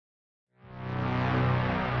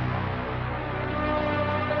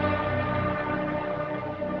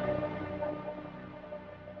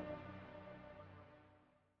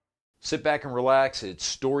Sit back and relax. It's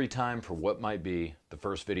story time for what might be the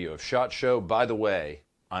first video of SHOT Show. By the way,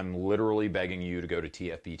 I'm literally begging you to go to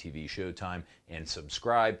TFB TV Showtime and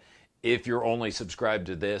subscribe. If you're only subscribed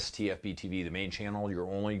to this, TFB TV, the main channel,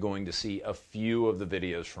 you're only going to see a few of the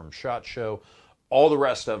videos from SHOT Show. All the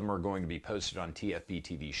rest of them are going to be posted on TFB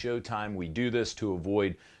TV Showtime. We do this to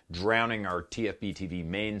avoid drowning our TFB TV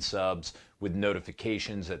main subs with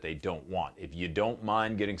notifications that they don't want. If you don't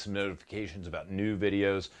mind getting some notifications about new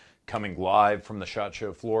videos coming live from the SHOT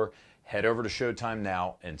Show floor, head over to Showtime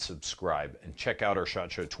now and subscribe and check out our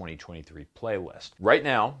SHOT Show 2023 playlist. Right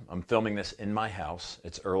now, I'm filming this in my house.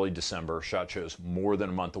 It's early December. SHOT Show's more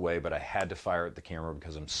than a month away, but I had to fire at the camera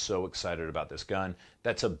because I'm so excited about this gun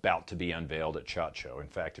that's about to be unveiled at SHOT Show. In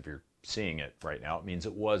fact, if you're seeing it right now, it means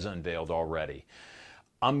it was unveiled already.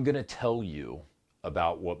 I'm going to tell you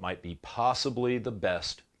about what might be possibly the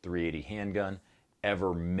best .380 handgun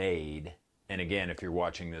ever made. And again, if you're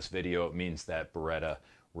watching this video, it means that Beretta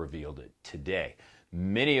revealed it today.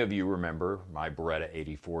 Many of you remember my Beretta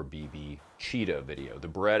 84 BB Cheetah video. The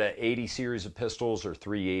Beretta 80 series of pistols are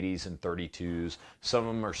 380s and 32s. Some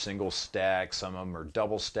of them are single stack, some of them are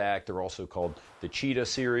double stack. They're also called the Cheetah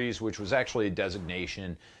series, which was actually a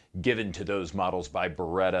designation given to those models by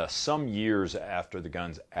Beretta some years after the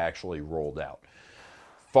guns actually rolled out.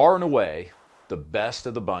 Far and away, the best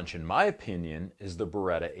of the bunch, in my opinion, is the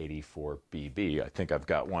Beretta 84 BB. I think I've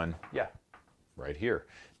got one, yeah, right here.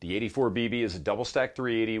 The 84 BB is a double stack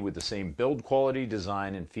 380 with the same build quality,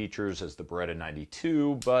 design, and features as the Beretta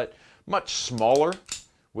 92, but much smaller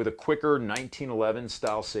with a quicker 1911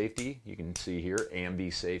 style safety. You can see here,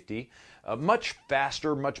 AMB safety. Much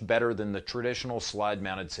faster, much better than the traditional slide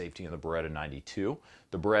mounted safety in the Beretta 92.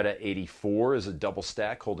 The Beretta 84 is a double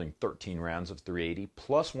stack holding 13 rounds of 380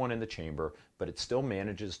 plus one in the chamber, but it still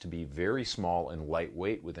manages to be very small and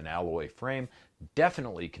lightweight with an alloy frame,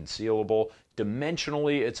 definitely concealable.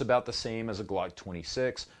 Dimensionally, it's about the same as a Glock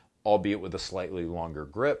 26, albeit with a slightly longer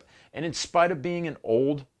grip. And in spite of being an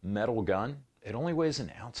old metal gun, it only weighs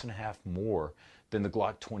an ounce and a half more than the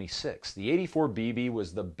Glock 26. The 84 BB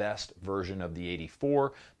was the best version of the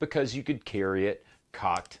 84 because you could carry it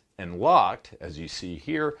cocked and locked, as you see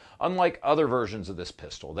here, unlike other versions of this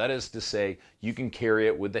pistol. That is to say, you can carry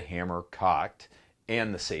it with the hammer cocked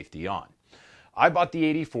and the safety on. I bought the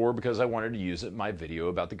 84 because I wanted to use it in my video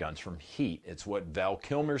about the guns from Heat. It's what Val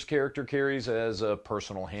Kilmer's character carries as a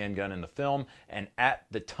personal handgun in the film, and at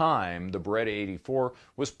the time, the Beretta 84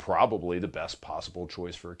 was probably the best possible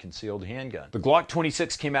choice for a concealed handgun. The Glock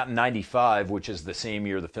 26 came out in '95, which is the same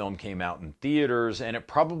year the film came out in theaters, and it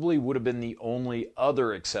probably would have been the only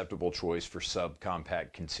other acceptable choice for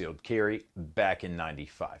subcompact concealed carry back in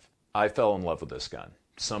 '95. I fell in love with this gun.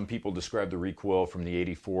 Some people describe the recoil from the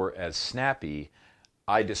 84 as snappy.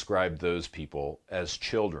 I describe those people as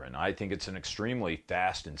children. I think it's an extremely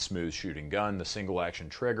fast and smooth shooting gun. The single action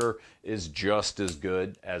trigger is just as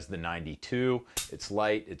good as the 92. It's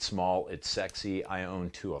light, it's small, it's sexy. I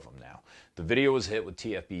own two of them now. The video was a hit with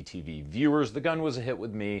TFB TV viewers. The gun was a hit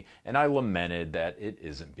with me, and I lamented that it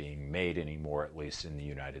isn't being made anymore, at least in the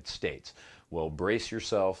United States. Well, brace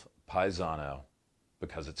yourself, paisano,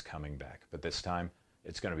 because it's coming back. But this time,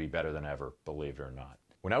 it's going to be better than ever, believe it or not.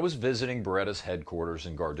 When I was visiting Beretta's headquarters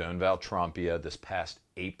in Gardone, Valtrompia this past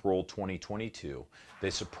April 2022, they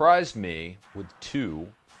surprised me with two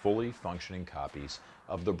fully functioning copies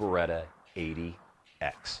of the Beretta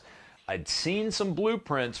 80X. I'd seen some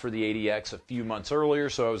blueprints for the 80X a few months earlier,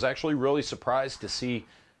 so I was actually really surprised to see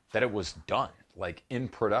that it was done, like in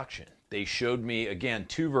production. They showed me, again,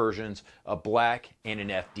 two versions, a black and an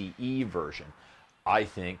FDE version. I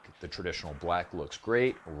think the traditional black looks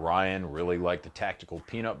great. Ryan really liked the tactical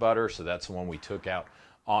peanut butter, so that's the one we took out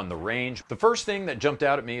on the range. The first thing that jumped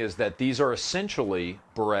out at me is that these are essentially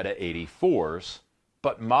Beretta 84s,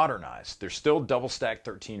 but modernized. They're still double stack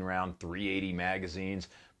 13 round 380 magazines,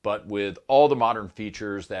 but with all the modern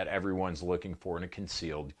features that everyone's looking for in a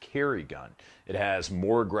concealed carry gun. It has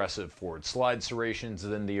more aggressive forward slide serrations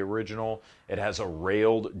than the original. It has a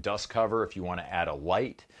railed dust cover if you want to add a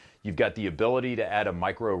light. You've got the ability to add a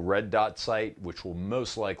micro red dot sight, which will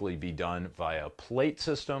most likely be done via a plate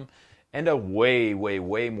system, and a way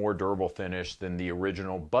more durable finish than the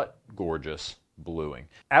original, but gorgeous bluing.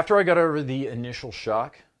 After I got over the initial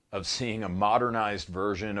shock of seeing a modernized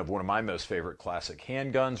version of one of my most favorite classic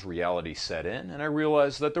handguns, reality set in, and I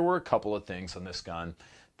realized that there were a couple of things on this gun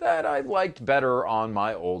that I liked better on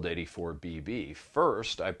my old 84 BB.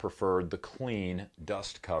 First, I preferred the clean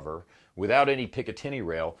dust cover without any Picatinny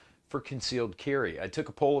rail for concealed carry. I took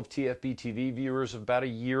a poll of TFB TV viewers about a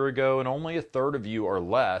year ago, and only a third of you or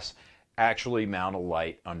less actually mount a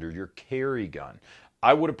light under your carry gun.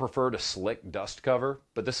 I would have preferred a slick dust cover,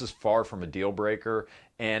 but this is far from a deal breaker,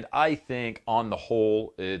 and I think on the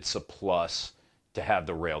whole it's a plus to have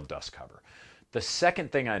the railed dust cover. The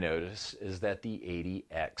second thing I notice is that the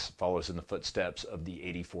 80X follows in the footsteps of the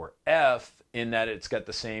 84F in that it's got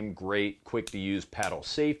the same great quick to use paddle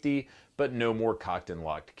safety, but no more cocked and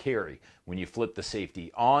locked carry. When you flip the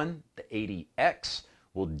safety on, the 80X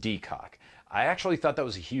will decock. I actually thought that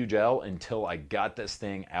was a huge L until I got this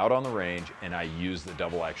thing out on the range and I used the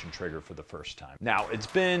double action trigger for the first time. Now, it's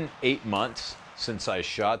been 8 months since I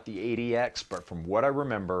shot the 80X, but from what I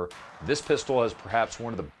remember, this pistol has perhaps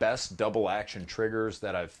one of the best double action triggers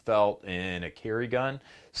that I've felt in a carry gun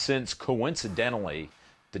since, coincidentally,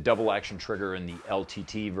 the double action trigger in the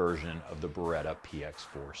LTT version of the Beretta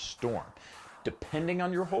PX4 Storm. Depending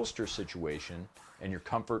on your holster situation and your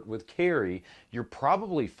comfort with carry, you're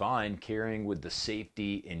probably fine carrying with the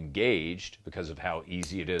safety engaged because of how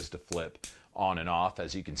easy it is to flip on and off,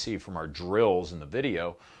 as you can see from our drills in the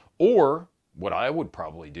video. Or what I would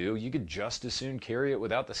probably do, you could just as soon carry it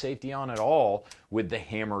without the safety on at all with the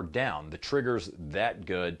hammer down. The trigger's that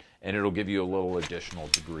good, and it'll give you a little additional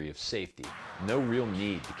degree of safety. No real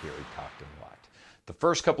need to carry cocked and locked. The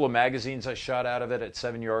first couple of magazines I shot out of it at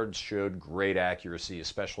 7 yards showed great accuracy,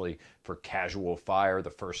 especially for casual fire the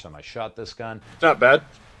first time I shot this gun. It's not bad.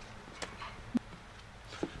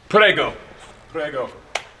 Prego. Prego.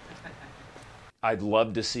 I'd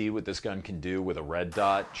love to see what this gun can do with a red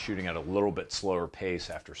dot, shooting at a little bit slower pace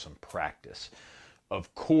after some practice.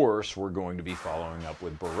 Of course, we're going to be following up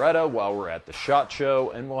with Beretta while we're at the SHOT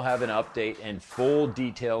Show, and we'll have an update and full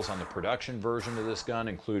details on the production version of this gun,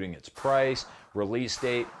 including its price, release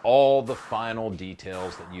date, all the final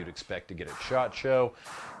details that you'd expect to get at SHOT Show.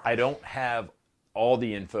 I don't have all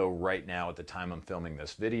the info right now at the time I'm filming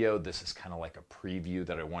this video. This is kind of like a preview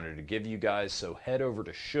that I wanted to give you guys, so head over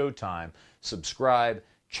to Showtime, subscribe,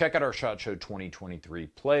 check out our SHOT Show 2023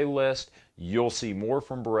 playlist. You'll see more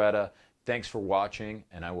from Beretta. Thanks for watching,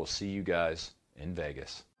 and I will see you guys in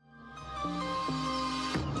Vegas.